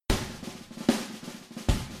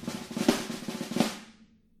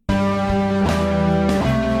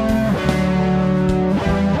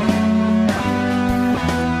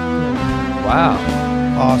Wow.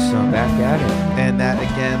 Awesome. Back at it. And that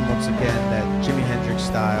once again, that Jimi Hendrix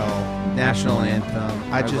style national anthem.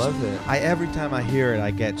 I love it. Every time I hear it,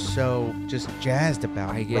 I get so just jazzed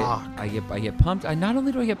about rock. I get pumped. Not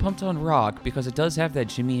only do I get pumped on rock because it does have that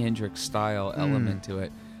Jimi Hendrix style element to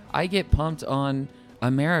it. I get pumped on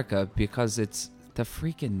America because it's the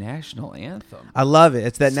freaking national anthem. I love it.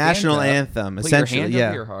 It's that Stand national up, anthem, put essentially. your hand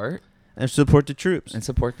over your heart. And support the troops.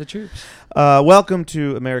 Welcome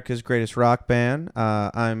to America's Greatest Rock Band.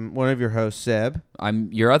 I'm one of your hosts, Seb.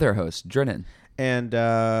 I'm your other host, Drennan. And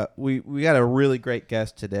we got a really great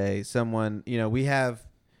guest today. Someone, we have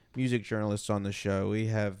music journalists on the show. We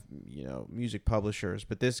have, music publishers.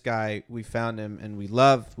 But this guy, we found him and we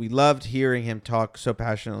loved hearing him talk so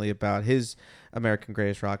passionately about his American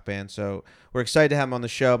Greatest Rock Band. So we're excited to have him on the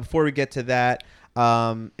show. Before we get to that,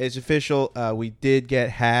 it's official. We did get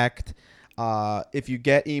hacked. If you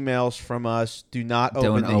get emails from us,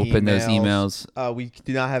 don't open those emails. We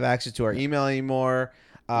do not have access to our email anymore.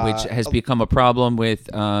 Which has become a problem with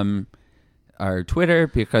our Twitter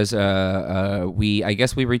because I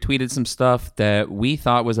guess we retweeted some stuff that we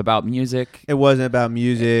thought was about music. It wasn't about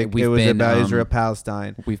music. It was about Israel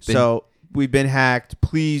Palestine. We've been hacked.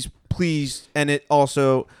 Please, and it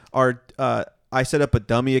also I set up a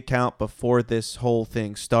dummy account before this whole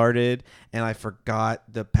thing started, and I forgot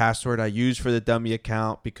the password I used for the dummy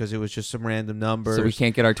account because it was just some random numbers. So we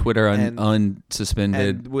can't get our Twitter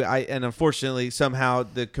unsuspended. And unfortunately, somehow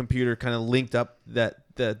the computer kind of linked up the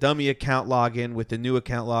dummy account login with the new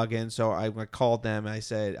account login. So I called them and I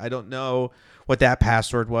said, I don't know what that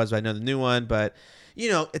password was. I know the new one, but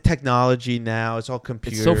technology now, it's all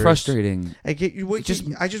computers. It's so frustrating. I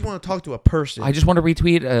just want to talk to a person. I just want to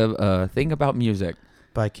retweet a thing about music.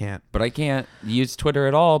 But I can't. Use Twitter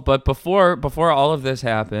at all. But before all of this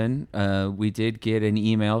happened, we did get an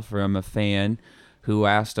email from a fan who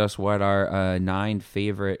asked us what our 9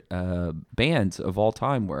 favorite bands of all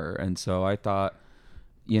time were. And so I thought,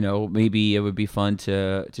 maybe it would be fun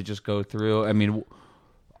to just go through. I mean,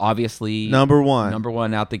 obviously, number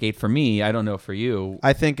one out the gate for me. I don't know for you.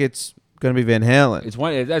 I think it's going to be Van Halen. It's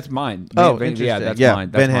one. That's mine. Interesting. Yeah, that's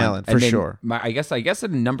mine. Van Halen for sure. I guess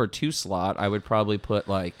in the number 2 slot, I would probably put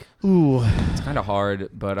Ooh, it's kind of hard,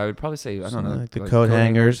 but I would probably say I don't know, the Coat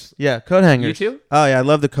Hangers. Yeah, Coat Hangers. You too? Oh yeah, I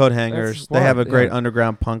love the Coat Hangers. They have a great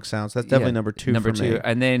underground punk sound. So that's definitely number 2 for me.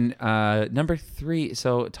 And then number 3.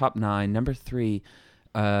 So top 9. Number 3.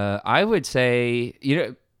 I would say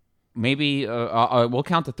maybe we'll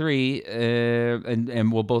count to 3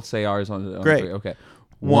 and we'll both say ours on Great. 3. Okay.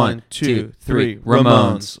 1, 2, 3.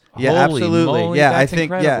 Ramones. Yeah, Holy absolutely. Moly, yeah, that's I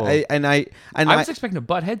think. incredible. Yeah, I was expecting to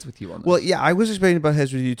butt heads with you on this. Well, yeah, I was expecting to butt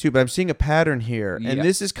heads with you too, but I'm seeing a pattern here, and Yeah.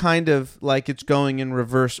 this is kind of like it's going in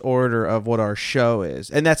reverse order of what our show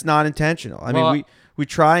is, and that's not intentional. I mean, we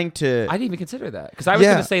trying to. I didn't even consider that because I was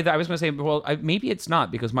going to say that. I was going to say, well, maybe it's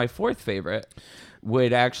not because my 4th favorite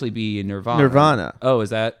would actually be Nirvana. Oh,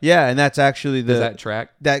 is that? Yeah, and that's actually does that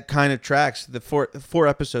track? That kind of tracks. The four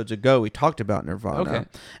episodes ago, we talked about Nirvana. Okay.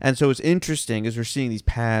 And so it's interesting as we're seeing these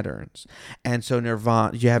patterns. And so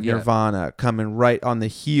Nirvana coming right on the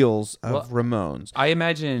heels of Ramones. I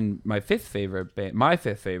imagine my 5th favorite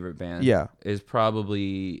band. Yeah. Is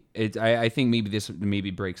probably it. I think maybe this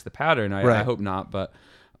breaks the pattern. I hope not, but.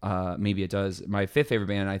 Maybe it does. My 5th favorite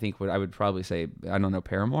band, I think, I would probably say, I don't know,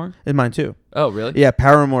 Paramore? And mine too. Oh, really? Yeah,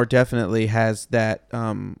 Paramore definitely has that,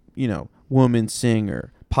 woman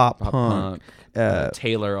singer, pop punk.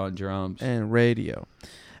 Taylor on drums. And radio.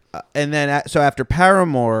 And then, so after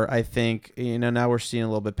Paramore, I think, now we're seeing a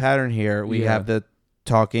little bit pattern here. We have the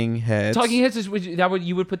Talking Heads. Talking Heads,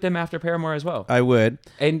 you would put them after Paramore as well? I would.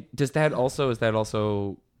 And is that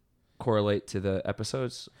also correlate to the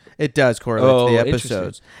episodes? It does correlate to the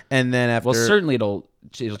episodes. And then after, well, certainly it'll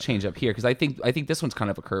change up here because I think this one's kind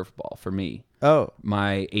of a curveball for me. Oh,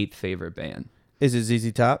 my 8th favorite band is it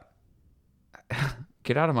ZZ Top?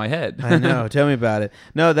 Get out of my head. I know. Tell me about it.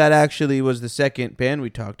 No, that actually was the second band we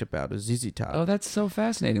talked about, was ZZ Top. Oh, that's so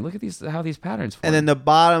fascinating. Look at how these patterns form. And then the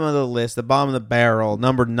bottom of the list, the bottom of the barrel,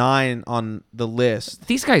 number 9 on the list.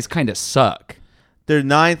 These guys kind of suck. They're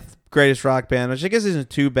 9th greatest rock band, which I guess isn't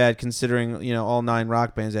too bad considering all 9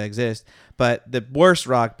 rock bands that exist. But the worst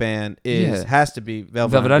rock band has to be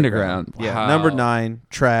Velvet Underground. Wow. Yeah, number 9,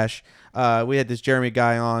 trash. We had this Jeremy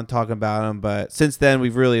guy on talking about him, but since then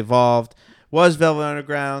we've really evolved. Was Velvet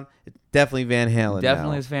Underground? Definitely Van Halen.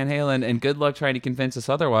 Definitely is Van Halen, and good luck trying to convince us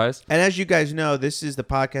otherwise. And as you guys know, this is the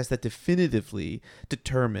podcast that definitively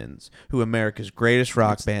determines who America's greatest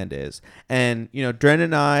rock band is. And, Dren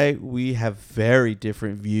and I, we have very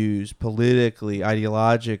different views politically,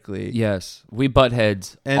 ideologically. Yes, we butt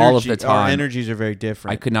heads all of the time. Our energies are very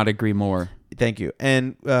different. I could not agree more. Thank you.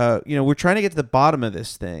 And we're trying to get to the bottom of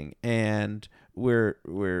this thing, and we're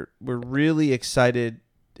really excited,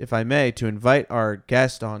 if I may, to invite our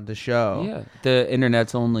guest on the show. Yeah, the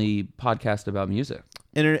internet's only podcast about music.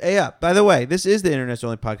 Yeah. By the way, this is the internet's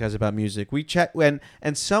only podcast about music. We checked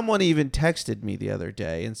and someone even texted me the other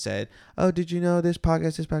day and said, "Oh, did you know this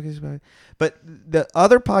podcast? This podcast, this podcast?" But the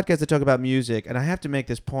other podcasts that talk about music, and I have to make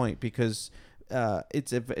this point because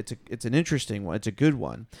it's an interesting one. It's a good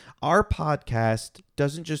one. Our podcast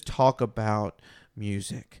doesn't just talk about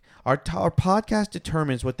music. Our podcast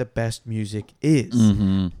determines what the best music is.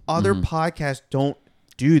 Other podcasts don't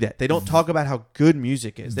do that. They don't talk about how good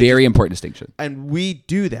music is. Very important distinction. And we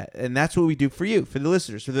do that. And that's what we do for you, for the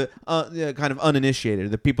listeners, for the kind of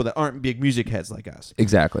uninitiated, the people that aren't big music heads like us.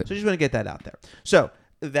 Exactly. So I just want to get that out there. So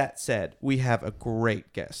that said, we have a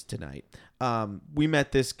great guest tonight. We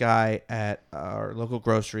met this guy at our local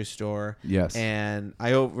grocery store. Yes. And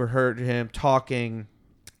I overheard him talking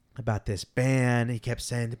about this band. He kept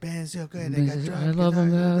saying the band's so good. They got drunk. I love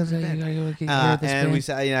them. And we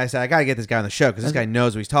said, I said, I gotta get this guy on the show because this guy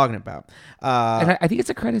knows what he's talking about. And I think it's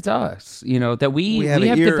a credit to us, that we have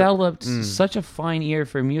developed such a fine ear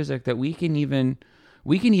for music that we can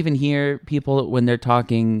even hear people when they're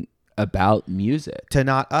talking about music. To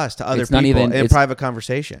not us, to other It's people not even- in it's- private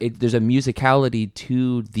conversation. There's a musicality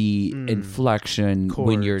to the inflection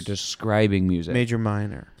when you're Chords. describing music. Major,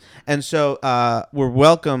 minor. And so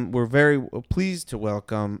we're very pleased to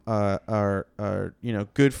welcome our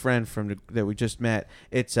good friend that we just met.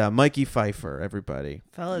 It's Mikey Pfeiffer, everybody.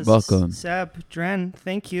 Fellas, Welcome. Seb, Dren,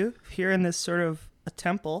 thank you. Here in this sort of a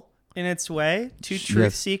temple in its way, two truth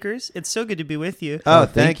Yes. seekers. It's so good to be with you. Oh,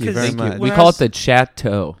 thank you very Thank you. much. We When call I it the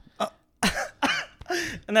chateau.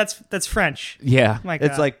 And that's French. Yeah. My God.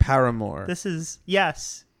 It's like Paramore. This is,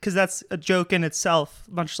 yes, because that's a joke in itself,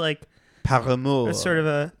 much like Paramore. a sort of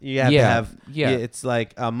a, You have to Yeah, have, yeah. it's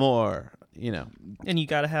like amour, and you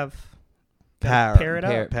got to have, pair it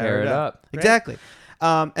up. Pair it up. Right? Exactly.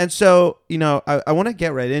 And so, I want to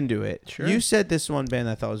get right into it. Sure. You said this one band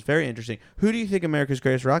I thought was very interesting. Who do you think America's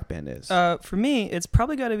greatest rock band is? For me, it's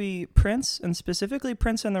probably got to be Prince, and specifically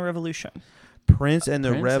Prince and the Revolution. Prince and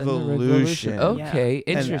the Prince and the Revolution. Okay,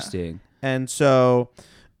 Yeah. interesting. And so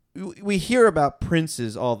we hear about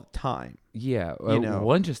princes all the time. Yeah,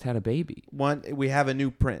 one just had a baby. We have a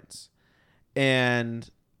new prince.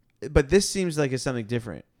 But this seems like it's something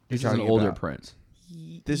different. This you're is an talking older about. prince.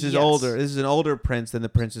 This is Yes. older. This is an older prince than the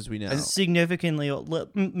princes we know. Significantly old,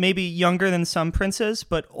 maybe younger than some princes,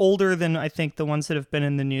 but older than I think the ones that have been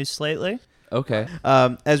in the news lately. Okay.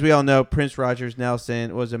 As we all know, Prince Rogers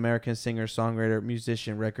Nelson was an American singer, songwriter,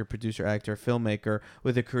 musician, record producer, actor, filmmaker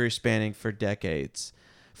with a career spanning 4 decades.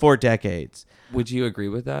 Would you agree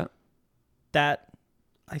with that? That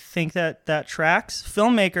I think that tracks.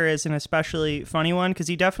 Filmmaker is an especially funny one because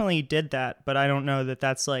he definitely did that, but I don't know that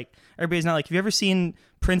that's like everybody's not like. Have you ever seen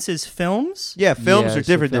Prince's films? Yeah, films Yeah, are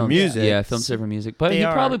so different than films- music. Yeah, films different music. But They he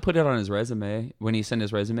are. probably put it on his resume when he sent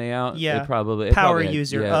his resume out. Yeah, it probably Power had-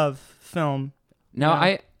 user yeah. of film. No,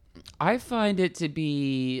 Yeah. I find it to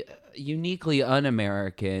be uniquely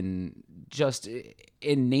un-American, just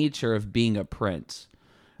in nature of being a prince,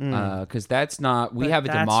 because that's not. We But have a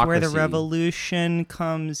that's democracy. where the revolution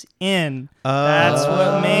comes in. That's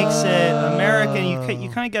what makes it American. You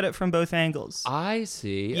kind of get it from both angles. I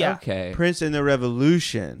see. Yeah. Okay. Prince and the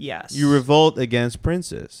Revolution. Yes. You revolt against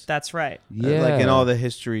princes. That's right. Yeah. Like in all the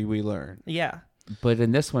history we learn. Yeah. But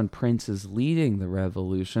in this one, Prince is leading the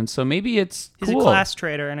revolution, so maybe it's He's cool. a class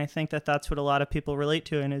trader, and I think that's what a lot of people relate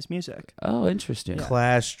to in his music. Oh, interesting.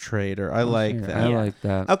 Class trader. I like Yeah, that. I Yeah. like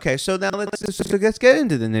that. Okay, so now let's get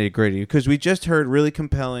into the nitty gritty because we just heard really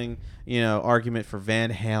compelling, argument for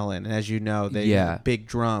Van Halen, and as you know, they have big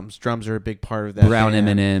drums. Drums are a big part of that. Brown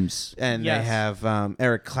band. M&Ms. And Yes. they have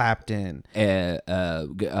Eric Clapton. Eric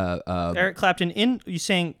Clapton you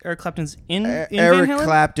saying Eric Clapton's in Eric Van Halen?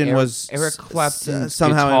 Clapton Eric- was Eric Clapton's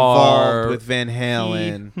somehow guitar involved with Van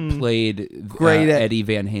Halen. played Great at- Eddie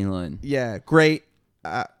Van Halen. Yeah, great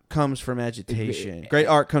comes from agitation. Great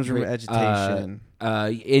art comes from Great, agitation.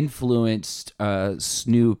 Influenced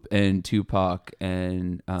Snoop and Tupac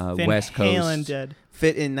and Van West Coast. Halen did.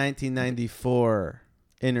 Fit in 1994,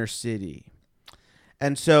 Inner City.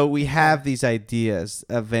 And so we have these ideas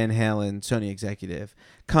of Van Halen, Sony executive,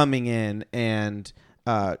 coming in and,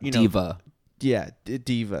 Diva. Yeah,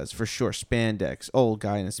 divas for sure. Spandex, old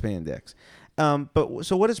guy in a spandex. But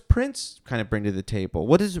so what does Prince kind of bring to the table?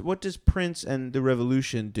 What does Prince and the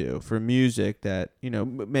Revolution do for music that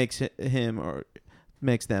makes him or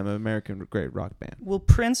makes them an American great rock band? Well,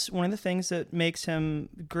 Prince, one of the things that makes him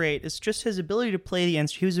great is just his ability to play the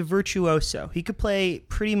instrument. He was a virtuoso. He could play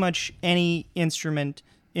pretty much any instrument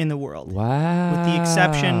in the world, Wow. with the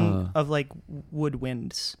exception of like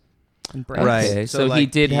woodwinds and brass. Right. Okay, So, so he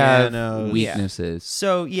like, did pianos. have weaknesses.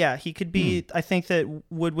 So yeah, he could be. I think that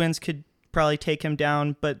woodwinds could probably take him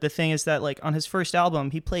down. But the thing is that like on his first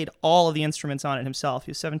album, he played all of the instruments on it himself.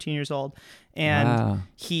 He was 17 years old, and Wow.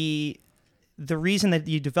 the reason that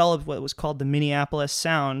you developed what was called the Minneapolis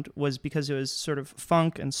sound was because it was sort of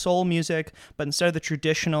funk and soul music, but instead of the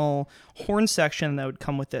traditional horn section that would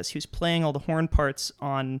come with this, he was playing all the horn parts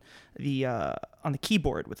on the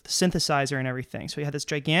keyboard with the synthesizer and everything. So he had this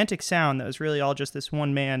gigantic sound that was really all just this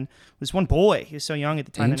one man, this one boy. He was so young at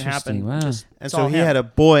the time that it happened. Interesting, wow. And It's so all he him. had a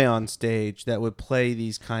boy on stage that would play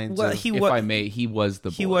these kinds Well, of. he If was I may, he was the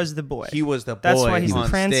boy. he was the boy. He was the boy That's why he's on the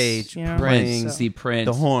Prince, stage you know? playing Prince. See, Prince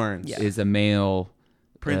the horns. Yeah. is a male,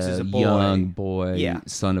 Prince is a boy. young boy, Yeah.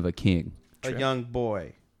 son of a king. A young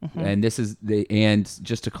boy. And this is and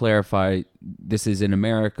just to clarify, this is in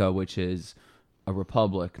America, which is a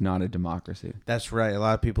republic, not a democracy. That's right. A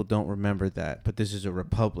lot of people don't remember that, but this is a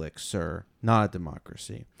republic, sir, not a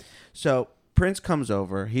democracy. So Prince comes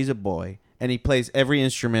over. He's a boy, and he plays every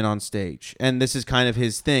instrument on stage. And this is kind of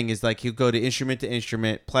his thing. Is like he'll go to instrument,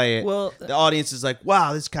 play it. Well, the audience is like,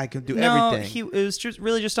 "Wow, this guy can do no, everything." it was just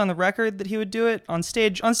really just on the record that he would do it. On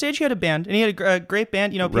stage, he had a band, and he had a great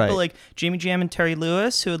band. You know, people Right. like Jamie Jam and Terry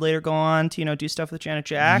Lewis, who would later go on to do stuff with Janet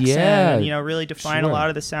Jackson, Yeah, and really define sure. a lot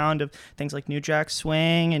of the sound of things like New Jack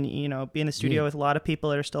Swing, and be in the studio with a lot of people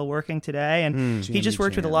that are still working today. And he just Jimmy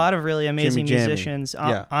worked with a Jam. lot of really amazing Jimmy Jammy. musicians.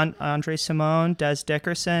 Yeah. Andre Simone, Des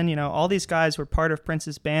Dickerson, all these guys were part of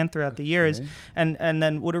Prince's band throughout the years. And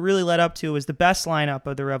then what it really led up to was the best lineup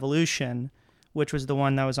of the Revolution, which was the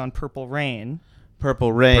one that was on Purple Rain.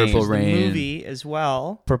 Purple Rain. Purple The Rain. movie as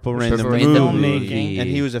well. Purple Rain, Purple the Rain, the movie. movie. And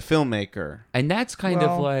he was a filmmaker. And that's kind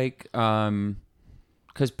of Well- like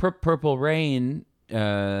because Purple Rain,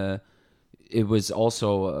 it was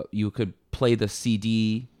also you could play the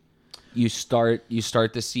CD. You start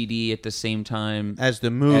the CD at the same time As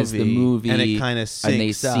the movie. And it kind of syncs and they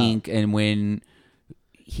up. sync. And when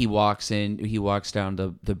he walks down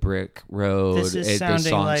the brick road. This is the sounding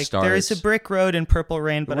song like starts. there is a brick road in Purple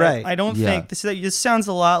Rain, but Right. I don't Yeah. think this sounds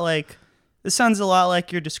a lot like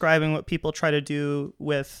you're describing what people try to do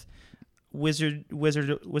with Wizard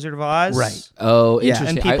of Oz. Right. Oh, Yeah.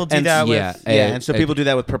 interesting. And people do that with- And so people do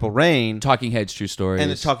that with Purple Rain. Talking Heads True Stories. And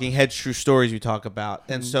the Talking Heads True Stories we talk about.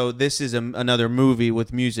 And so this is another movie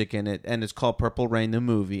with music in it, and it's called Purple Rain the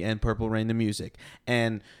movie and Purple Rain the music.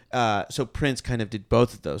 And so Prince kind of did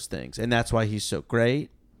both of those things, and that's why he's so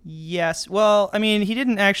great. Yes. Well, I mean, he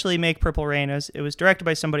didn't actually make Purple Rain. It was directed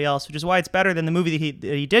by somebody else, which is why it's better than the movie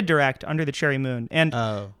that he did direct, Under the Cherry Moon. And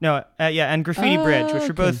and Graffiti Bridge, which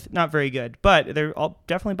are both not very good, but they're all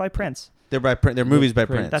definitely by Prince. They're Movies movies by by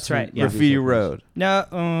Prince. Prince. That's right, yeah. Graffiti Road,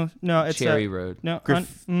 No, it's Cherry Road. No,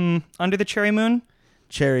 Graf- Under the Cherry Moon.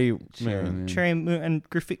 Cherry Cherry Moon. Moon. Cherry Moon and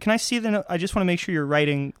graffiti. Can I see the note? I just want to make sure you're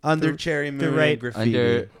writing Under the- Cherry Moon, right- and Graffiti.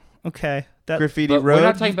 Under Okay, that Graffiti But Road. we're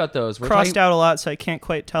not talking about those. We're crossed talking out a lot, so I can't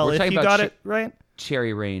quite tell We're if talking you about got it right.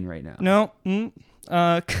 Cherry Rain right now. No,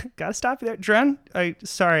 gotta stop you there, Dren.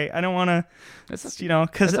 Sorry, I don't want to. That's Because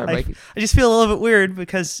that's all right. I just feel a little bit weird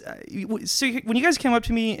because when you guys came up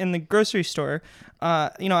to me in the grocery store,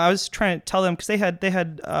 I was trying to tell them because they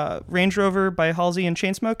had Range Rover by Halsey and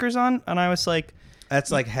Chainsmokers on, and I was like, That's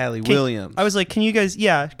like Hallie Williams. I was like, can you guys,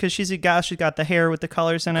 because she's a gal, she's got the hair with the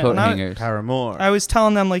colors in it. Coat And I, hangers. Paramore. I was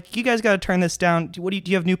telling them like, you guys got to turn this down. Do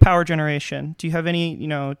you have new power generation? Do you have any,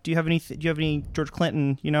 do you have any George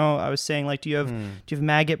Clinton? I was saying like, do you have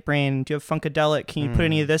Maggot Brain? Do you have Funkadelic? Can you put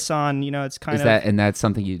any of this on? It's kind Is of that and that's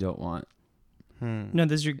something you don't want. no,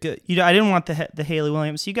 those are good. I didn't want the Haley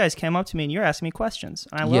Williams. You guys came up to me and you're asking me questions,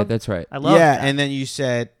 and I love. Yeah, that's right. I love. Yeah, that. and then you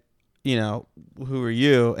said, who are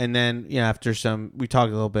you? And then, after we talked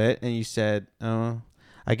a little bit, and you said, oh,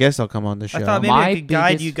 I guess I'll come on the show. I thought maybe My I could guide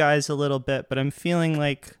biggest- you guys a little bit, but I'm feeling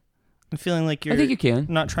like you're I think you can.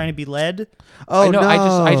 not trying to be led. oh, I know. no.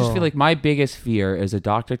 I just feel like my biggest fear is a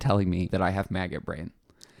doctor telling me that I have maggot brain.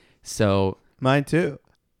 So Mine too.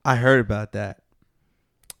 I heard about that.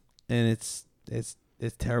 And it's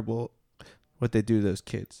terrible what they do to those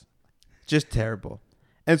kids. Just terrible.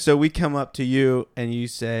 And so we come up to you and you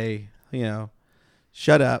say,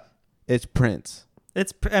 shut up. It's Prince.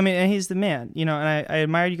 And he's the man, and I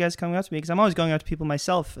admire you guys coming up to me because I'm always going up to people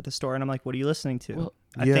myself at the store, and I'm like, what are you listening to? Well,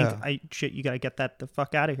 I think you got to get that the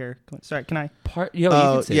fuck out of here. Sorry, can I? you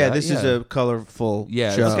can say that, this is a colorful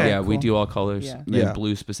yeah, show. Okay, yeah. We cool. do all colors, Yeah. and Yeah.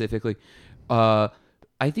 blue specifically.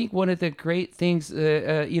 I think one of the great things,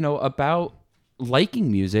 about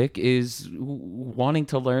liking music is wanting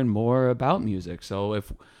to learn more about music. So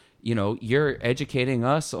if you're educating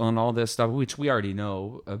us on all this stuff, which we already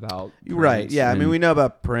know about. Right. Prince Yeah. I mean, and we know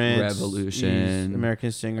about Prince, Revolution, he's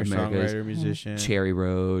American singer, America's songwriter, musician. Cherry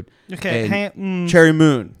Road. Okay, And- Cherry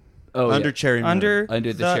Moon. Oh, Under yeah. Cherry Moon. under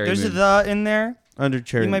the Cherry there's Moon. a the in there. Under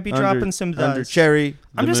Cherry. You might be under- dropping some Under does. Cherry.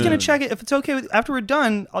 I'm the just gonna moon. check it. If it's okay after we're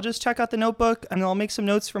done, I'll just check out the notebook and I'll make some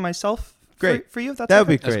notes for myself. Great. For you, if that's That would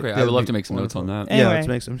okay. be great. That's great. That I would love be to make some notes on wonderful. that. Anyway. Yeah, let's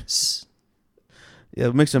make some. S- Yeah,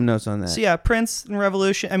 make some notes on that. So yeah, Prince and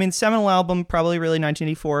Revolution. I mean, seminal album, probably really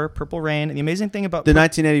 1984, Purple Rain. And the amazing thing about The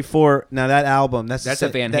 1984. Now that album. That's a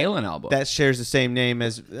Van Halen album. That shares the same name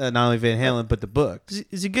as not only Van Halen but the book.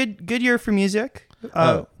 is a good year for music.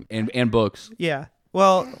 and books. Yeah.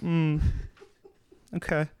 Well,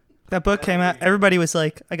 okay. That book came out. Everybody was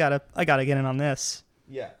like, I gotta get in on this.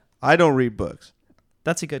 Yeah. I don't read books.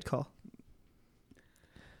 That's a good call.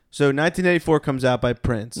 So 1984 comes out by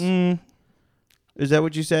Prince. Is that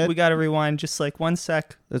what you said? We gotta rewind just like 1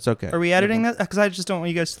 sec. That's okay. Are we editing that? Because I just don't want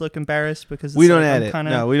you guys to look embarrassed because We it's don't like I'm edit.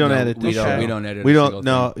 kinda- No, we don't No, edit. we this don't- show. we don't edit We a don't. single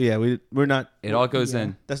No. thing. Yeah. We're not. It all goes Yeah.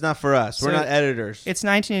 in. That's not for us. We're So not editors. It's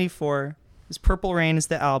 1984. This Purple Rain is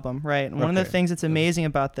the album, right? And one of the Okay. things that's amazing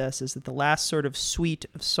about this is that the last sort of suite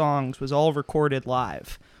of songs was all recorded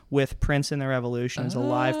live with Prince and the Revolution as a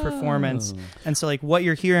live performance. And so like what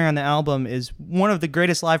you're hearing on the album is one of the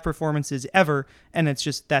greatest live performances ever, and it's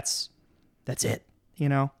just that's it,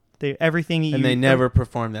 everything you and they never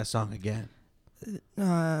performed that song again. Is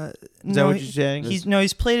that what you're saying?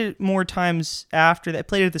 He's played it more times after that.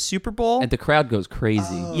 Played it at the Super Bowl. And the crowd goes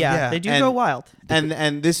crazy. yeah, they do go wild.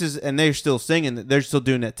 And they're still singing. They're still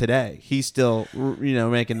doing it today. He's still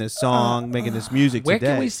making this song, making this music Where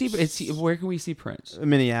today. can we see? Where can we see Prince?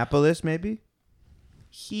 Minneapolis, maybe.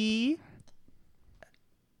 He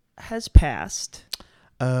has passed.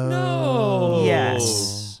 Oh No.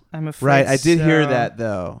 Yes, I'm afraid. Right, I did hear so. that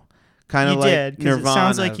though. Kind of You like did, 'cause it Nirvana.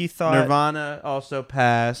 sounds like you thought- Nirvana also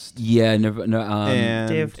passed. Yeah, And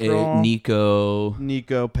Dave Grohl.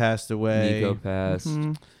 Nico passed away. Nico passed.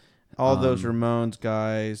 Mhm. All those Um, Ramones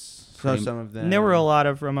guys. Some of them. And there were a lot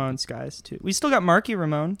of Ramones guys too. We still got Marky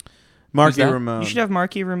Ramone. Marky Who's that? Ramone. You should have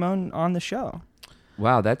Marky Ramone on the show.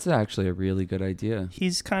 Wow, that's actually a really good idea.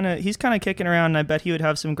 He's kind of kicking around, and I bet he would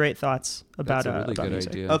have some great thoughts about That's a really about good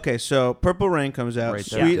music. idea. Okay, so Purple Rain comes out, Write that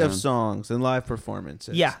suite of down. songs and live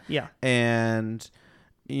performances. Yeah. And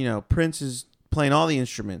Prince is playing all the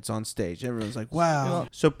instruments on stage. Everyone's like, wow. Well-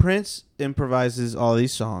 So Prince improvises all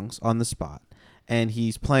these songs on the spot, and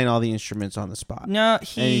he's playing all the instruments on the spot. No, And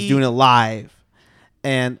he's doing it live.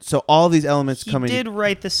 And so all these elements He coming. did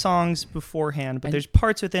write the songs beforehand, but And- there's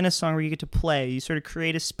parts within a song where you get to play. You sort of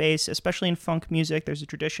create a space, especially in funk music. There's a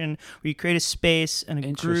tradition where you create a space and a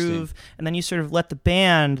Interesting. groove, and then you sort of let the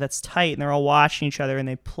band that's tight, and they're all watching each other, and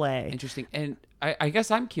they play. Interesting. And I guess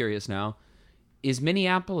I'm curious now. Is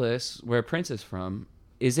Minneapolis, where Prince is from,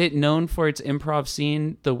 is it known for its improv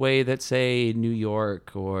scene the way that, say, New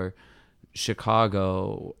York or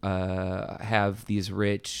Chicago have these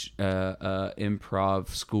rich improv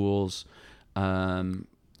schools?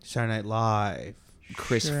 Saturday Night Live.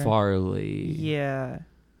 Chris Sure. Farley. Yeah.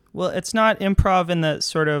 Well, it's not improv in the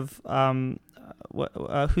sort of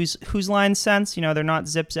whose line sense. They're not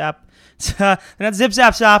zip zap. They're not zip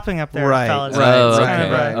zap zapping up there, Right, fellas. right, Oh, It's okay. kind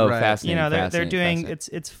of right, Oh, right. fascinating. they're fascinating, doing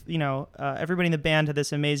fascinating. everybody in the band had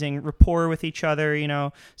this amazing rapport with each other.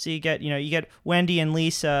 So you get Wendy and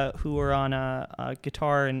Lisa who are on a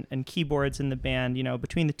guitar and keyboards in the band.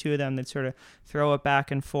 Between the two of them, they'd sort of throw it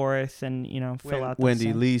back and forth and fill out the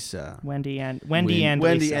Wendy, song. Lisa. Wendy and Wendy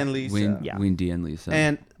Lisa. and Lisa. Yeah. Windy and Lisa.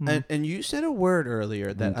 And you said a word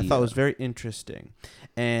earlier that I Wendy, thought was very interesting.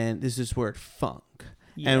 And this is this word funk.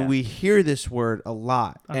 Yeah. And we hear this word a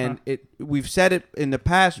lot. Uh-huh. And we've said it in the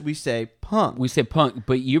past, we say punk. we say punk,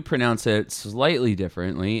 but you pronounce it slightly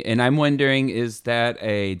differently. And I'm wondering, is that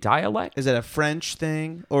a dialect? Is that a French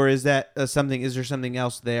thing? Or is that something? Is there something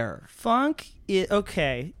else there? Funk.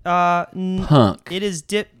 Okay. Punk. It is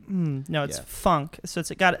no, it's Yeah. funk. So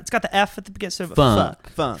it's got the F at the beginning. So Funk.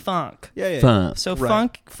 Funk. Yeah, yeah. Funk. So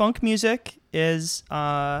Right. funk music is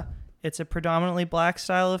it's a predominantly black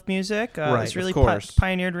style of music. Right, It's really of course.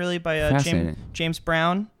 pioneered really by Fascinating. James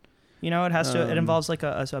Brown. It has to. It Um, involves like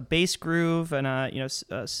a bass groove and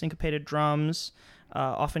syncopated drums,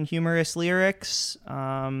 often humorous lyrics.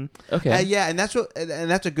 Okay. Yeah, and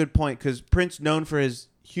that's a good point because Prince known for his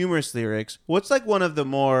humorous lyrics. What's like one of the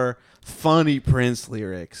more funny Prince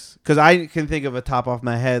lyrics? Because I can think of a top off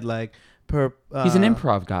my head like He's an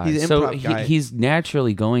improv guy. he's an so improv guy. he's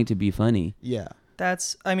naturally going to be funny. Yeah.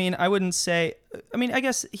 That's, I mean, I wouldn't say, I mean, I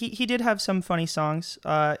guess he did have some funny songs.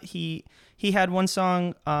 He had one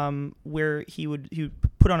song where he would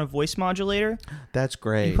put on a voice modulator. That's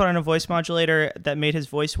great. He put on a voice modulator that made his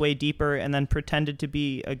voice way deeper and then pretended to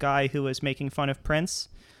be a guy who was making fun of Prince.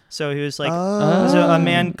 So he was like, was a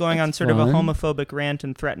man going on sort of a homophobic rant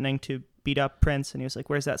and threatening to beat up Prince, and he was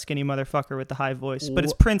like, "Where's that skinny motherfucker with the high voice?" But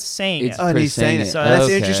it's Prince saying It's it. Oh, and he's saying it. So That's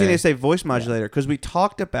Okay. interesting they say voice modulator, because we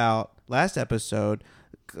talked about last episode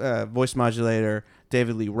voice modulator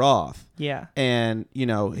David Lee Roth. Yeah. And, you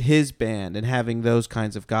know, his band and having those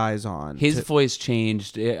kinds of guys on. His voice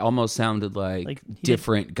changed. It almost sounded like Like, he did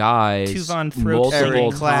different guys Tuvan Fruit multiple Eric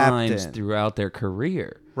times Clapton. throughout their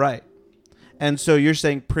career. Right. And so you're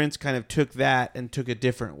saying Prince kind of took that and took a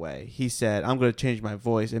different way. He said, I'm going to change my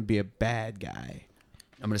voice and be a bad guy.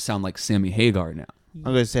 I'm going to sound like Sammy Hagar now. I'm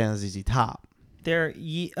going to sound ZZ Top. They're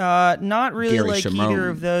not really Gary like Sharon. either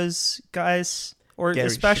of those guys, or Gary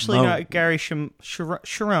especially Sharon. not Gary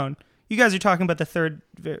Sharon. You guys are talking about the third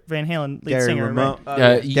Van Halen lead Gary singer, Ramone.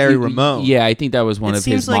 right? Gary Ramone. Yeah, I think that was one It of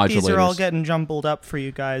seems his like modulators. these are all getting jumbled up for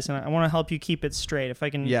you guys, and I want to help you keep it straight. If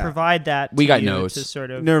I can Yeah. provide that, We to got you notes. to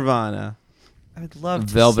sort of. Nirvana I would love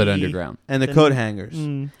to Velvet see Underground. and the the- Coat Hangers.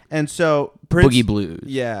 Mm. And so Prince. Boogie Blues.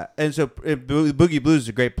 Yeah. And so Boogie Blues is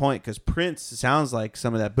a great point, because Prince sounds like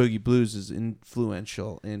some of that Boogie Blues is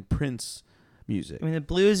influential in Prince music. I mean, the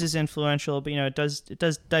blues is influential, but it does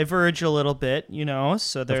diverge a little bit,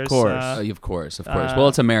 So there's course. Of course. Well,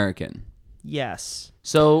 it's American. Yes.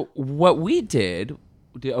 So what we did...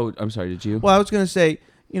 I'm sorry, did you? Well, I was going to say,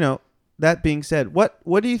 that being said, what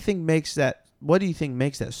do you think makes that? What do you think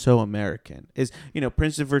makes that so American? Is,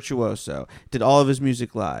 Prince the Virtuoso did all of his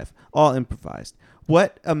music live, all improvised.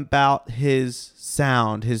 What about his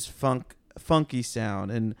sound, his funky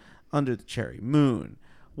sound, and Under the Cherry Moon?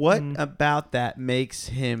 What about that makes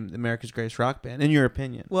him America's greatest rock band, in your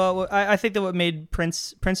opinion? Well, I think that what made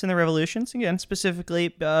Prince and the Revolutions, again,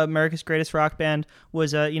 specifically America's greatest rock band,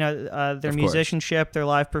 was their course. musicianship, their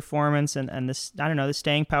live performance, and this, I don't know, the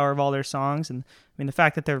staying power of all their songs. And I mean, the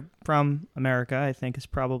fact that they're from America, I think, is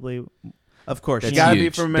probably Of course, That's you got to be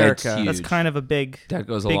huge. from That's America. huge. that's kind of a big That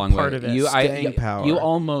goes a big long part way. of it. Staying power. You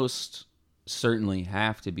almost certainly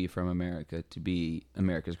have to be from America to be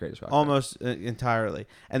America's greatest rock band. Almost entirely.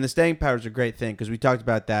 And the staying power is a great thing, because we talked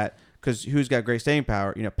about that, because who's got great staying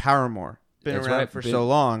power? Paramore. Been That's around right. for so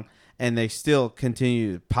long, and they still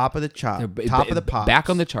continue top of the They're top of the pops. back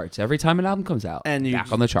on the charts every time an album comes out. and you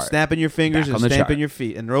back on the chart. snapping your fingers Back and on the stamping chart. your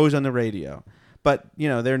feet, and always on the radio. But,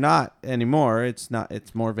 they're not anymore. It's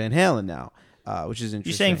more Van Halen now, which is interesting.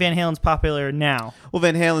 You're saying Van Halen's popular now? Well,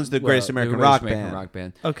 Van Halen's the greatest Well, American the rock greatest band. rock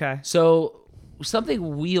band. Okay. So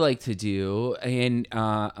something we like to do, and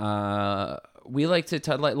we like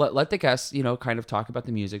to let the guests, kind of talk about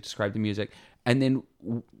the music, describe the music, and then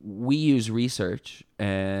we use research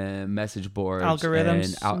and message boards,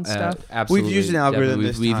 Algorithms and stuff? Absolutely, We've used an algorithm definitely.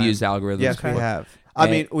 this We've time. used algorithms. Yes, Okay. we have. I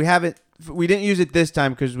And- mean, we haven't. We didn't use it this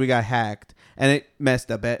time because we got hacked, and it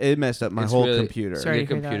messed up. It messed up my It's whole really- computer. Sorry. Your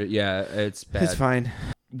to hear that. computer, yeah, it's bad. It's fine.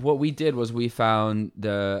 What we did was we found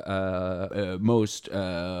the most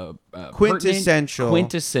Quintessential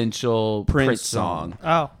quintessential Prince Prince song.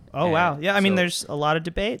 song. Oh wow. Yeah, I mean, so- there's a lot of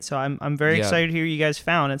debate, so I'm very Yeah. excited to hear you guys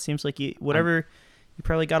found. It seems like you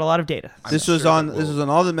probably got a lot of data. This I'm was sure on. it This will. was on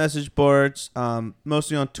all the message boards,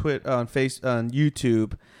 mostly on Twitter, on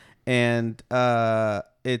YouTube, and here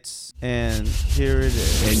it is. And here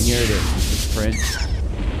it is. This is Prince.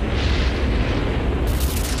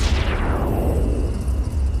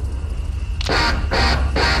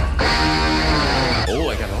 Oh,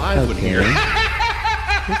 I got a live one here.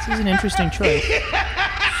 This is an interesting choice.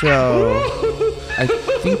 So I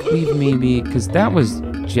think we've maybe because that was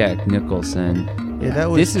Jack Nicholson. yeah, that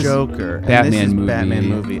was This is Joker. and Batman this is movie. Batman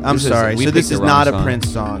movie. I'm This is- sorry. we So this picked is the not a wrong song. Prince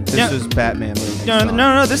song. This No. is Batman movie. No, song.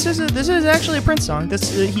 no. This is actually a Prince song.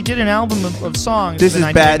 This he did an album of songs. This for is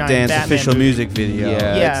the Bad 1999 Dance Batman official movie. music video.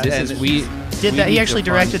 Yeah. This And is we Did we that? He need to actually find-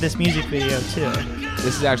 directed this music video too.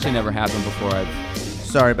 This has actually never happened before.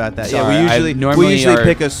 Sorry about that. Sorry, yeah, I we normally usually our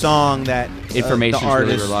pick a song that information's the really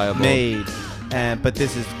artist reliable. made, but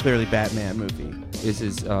this is clearly Batman movie. This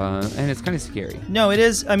is and it's kind of scary. No, it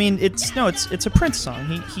is. I mean, it's a Prince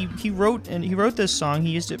song. He wrote this song. He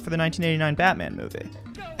used it for the 1989 Batman movie.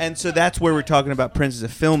 And so that's where we're talking about Prince as a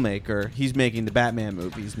filmmaker. He's making the Batman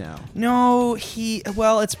movies now. No,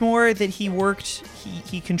 it's more that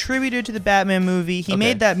he contributed to the Batman movie. He Okay.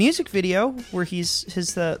 made that music video where he's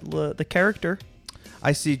the character.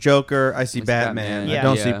 I see Joker. I see It's Batman. Batman. I Yeah.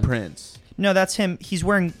 don't Yeah. see Prince. No, that's him. He's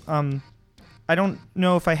wearing I don't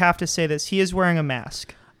know if I have to say this. He is wearing a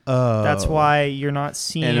mask. Oh. That's why you're not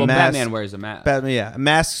seeing. And a Well, mask- Batman wears a mask. Batman, yeah.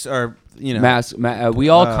 Masks are, We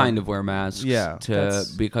all kind of wear masks. yeah,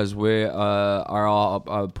 because we are all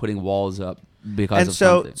putting walls up because and of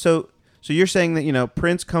so something. so you're saying that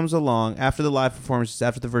Prince comes along after the live performances,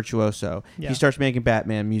 after the Virtuoso, Yeah. he starts making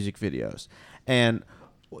Batman music videos, and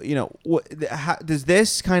how, does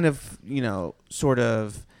this kind of sort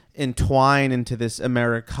of entwine into this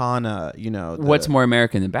Americana? What's more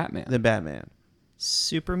American than Batman? than Batman?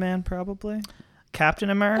 Superman, probably.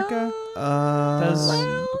 Captain America.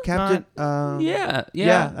 Captain.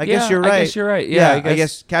 Yeah. I guess you're right. I guess you're right. Yeah, Yeah, I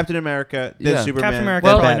guess Captain America, then Yeah. Superman, Captain America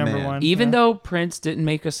then is probably Batman. number one. Even Yeah. though Prince didn't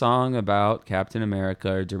make a song about Captain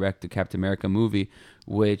America or direct a Captain America movie,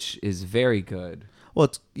 which is very good. Well,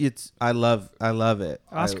 it's I love it.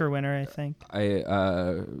 Oscar winner, I think.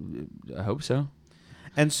 I hope so.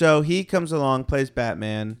 And so he comes along, plays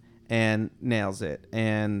Batman, and nails it.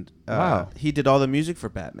 And Wow. he did all the music for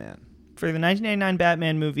Batman. For the 1999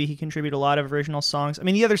 Batman movie, he contributed a lot of original songs. I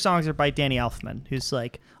mean, the other songs are by Danny Elfman, who's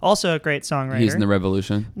also a great songwriter. He's in the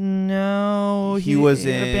Revolution. No, He was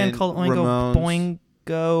had a band in called Oingo Ramones.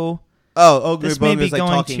 Boingo. Oh, This Boingo may be is like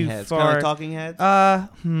going Talking too Heads. far. Kind of like Talking Heads?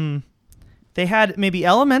 They had maybe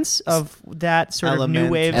elements of that sort of new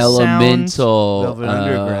wave sound. Elemental Velvet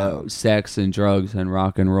Underground. sex and drugs and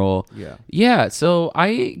rock and roll. Yeah. Yeah, so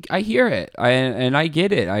I hear it. And I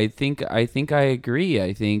get it. I think I agree.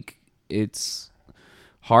 I think it's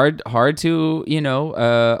hard to hard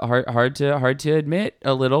to admit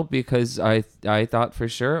a little, because I thought for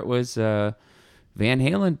sure it was Van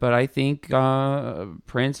Halen, but I think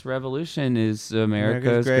Prince Revolution is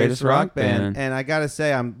America's greatest rock band. And I gotta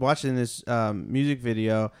say, I'm watching this music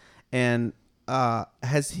video, and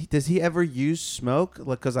does he ever use smoke?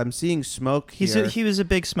 Because I'm seeing smoke here, He was a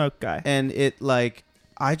big smoke guy. and it I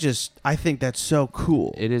think that's so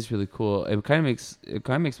cool. It is really cool. It kind of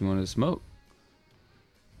makes me want to smoke.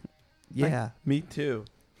 Yeah, me too.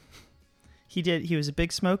 He was a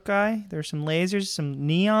big smoke guy. There were some lasers, some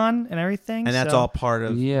neon, and everything. And that's so all part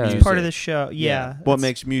of Yeah. music. it's part of the show. Yeah. What that's-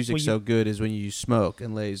 makes music well, you- so good is when you use smoke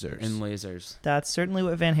and lasers. And lasers. That's certainly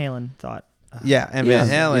what Van Halen thought. yeah, and Yeah, Van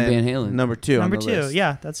Halen, Van Halen. number two Number on the two, list.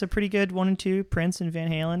 yeah, that's a pretty good 1 and 2. Prince and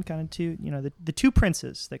Van Halen, kind of two. The two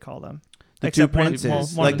princes they call them. The two Except one- princes, well,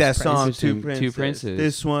 one like of that them's song, Prince. two Interesting. princes. Two Princes.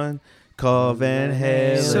 This one called Van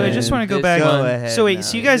Halen. So I just want to go This back. one- Go ahead So wait, now.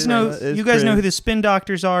 so you guys know It's you guys know who Prince. the Spin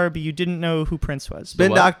Doctors are, but you didn't know who Prince was.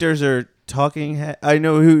 Spin what? Doctors are Talking Head. I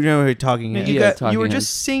know who Talking No, Head. you, Yeah, got, Talking you were Heads.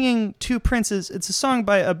 just singing Two Princes. It's a song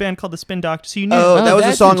by a band called the Spin Doctors. So you knew. Oh, that was a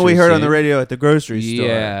that's song we heard on the interesting. radio at the grocery store.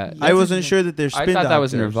 Yeah. I wasn't sure that there's I Spin thought that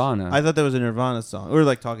was Doctors. Nirvana. I thought that was a Nirvana song, or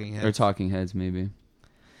like Talking Heads. Or Talking Heads, maybe.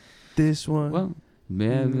 This one. Well, His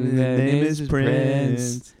name is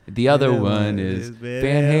Prince. The other one is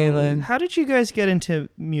Van Halen. How did you guys get into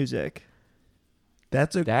music?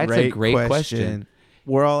 That's a Great great question.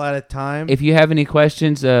 We're all out of time. If you have any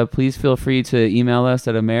questions, please feel free to email us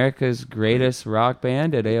at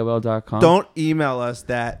americasgreatestrockband@aol.com. Don't email us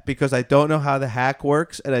that, because I don't know how the hack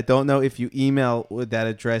works, and I don't know if you email with that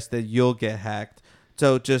address that you'll get hacked.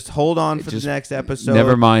 So just hold on for Just the next episode.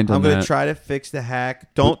 never mind I'm on going to that. try to fix the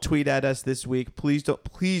hack. Don't tweet at us this week. Please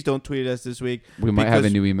don't tweet at us this week. We might have a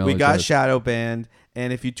because new email We got address. shadow banned,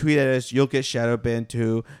 and if you tweet at us, you'll get shadow banned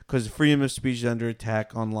too, because freedom of speech is under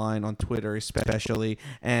attack online, on Twitter especially,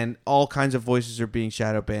 and all kinds of voices are being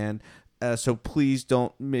shadow banned. So please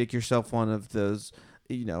don't make yourself one of those.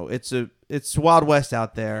 It's Wild West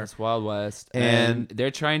out there. It's Wild West, And- and they're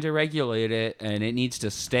trying to regulate it, and it needs to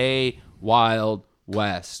stay Wild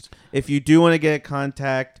West. If you do want to get in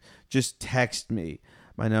contact, just text me.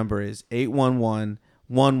 My number is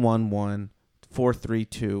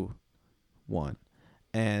 811-111-4321.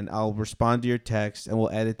 And I'll respond to your text, and we'll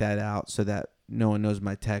edit that out so that no one knows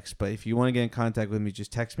my text. But if you want to get in contact with me,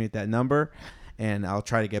 just text me at that number, and I'll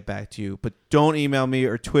try to get back to you. But don't email me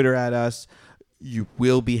or Twitter at us. You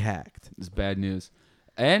will be hacked. It's bad news.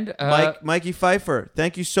 And Mikey Pfeiffer,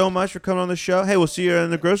 thank you so much for coming on the show. Hey, we'll see you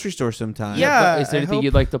in the grocery store sometime. Yeah. is there I anything hope-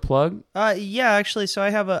 you'd like to plug? Yeah, actually. So I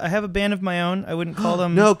have a band of my own. I wouldn't call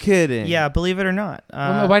them. No kidding. Yeah, believe it or not.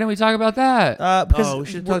 Well, why don't we talk about that? Because We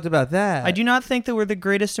should have talked about that. I do not think that we're the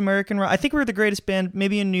greatest American rock. I think we're the greatest band,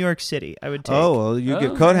 maybe in New York City. I would take. Oh, well, you Oh,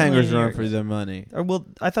 give coat hangers New run York. for their money. Or well,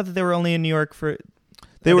 I thought that they were only in New York for.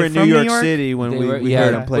 They Are were they in New from York, New York? City when They we were- heard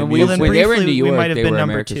yeah, them play when music. Well, then when they were in briefly, New York, we might have they been were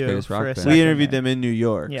number America's two greatest rock for a band. second. We interviewed there. them in New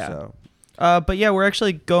York. Yeah. So. But yeah, we're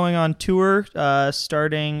actually going on tour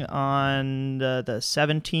starting on the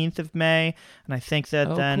 17th of May. And I think that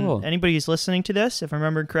Oh, then cool. anybody who's listening to this, if I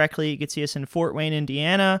remember correctly, you could see us in Fort Wayne,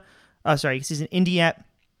 Indiana. You can see us in Indiana.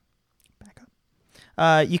 Back up.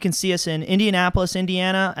 You can see us in Indianapolis,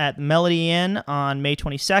 Indiana at Melody Inn on May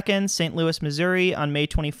 22nd, St. Louis, Missouri on May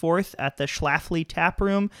 24th at the Schlafly Tap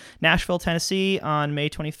Room, Nashville, Tennessee on May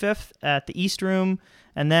 25th at the East Room.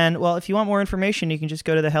 And then, well, if you want more information, you can just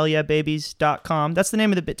go to the hellyeahbabies.com. That's the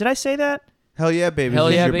name of the bit. Did I say that? Hell Yeah Babies Hell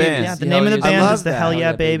is Yeah your Babies. band. Yeah, the Hell name of the Yeah band Babies. is the I love Hell that. Yeah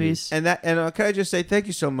Hell Yeah Babies. Babies. And can I just say thank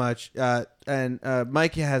you so much?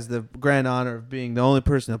 Mikey has the grand honor of being the only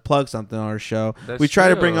person to plug something on our show. That's we try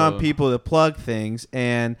to bring true. on people to plug things,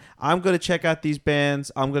 and I'm going to check out these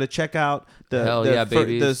bands. I'm going to check out Hell Yeah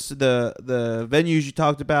Babies. the venues you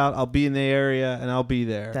talked about. I'll be in the area, and I'll be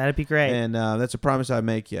there. That'd be great. And that's a promise I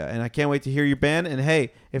make you. And I can't wait to hear your band. And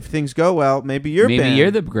hey, if things go well, maybe your Maybe band.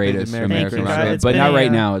 you're the greatest Maybe American Thank you, rock God. band, It's but been not a,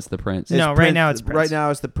 right now. It's the Prince. No, right now it's Prince. Right now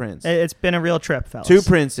it's the Prince. It's been a real trip, fellas. Two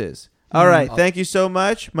Princes. All right. Thank you so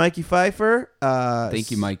much, Mikey Pfeiffer.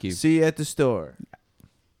 Thank you, Mikey. See you at the store.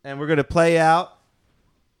 And we're going to play out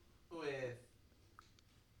with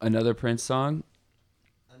Another Prince song,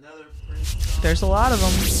 another Prince song. There's a lot of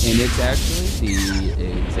them. and it's actually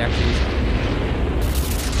the exactly.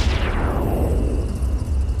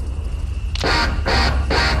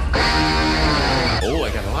 Oh,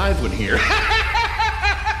 I got a live one here.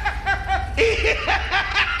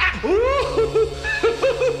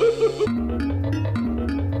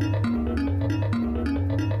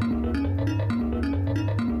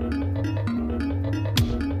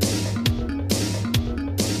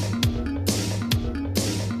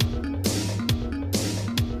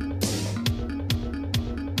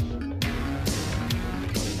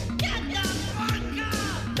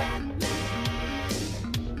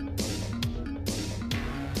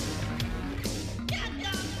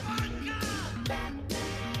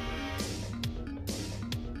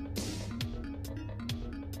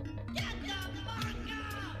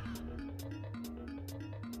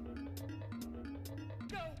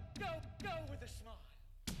 Go with a smile.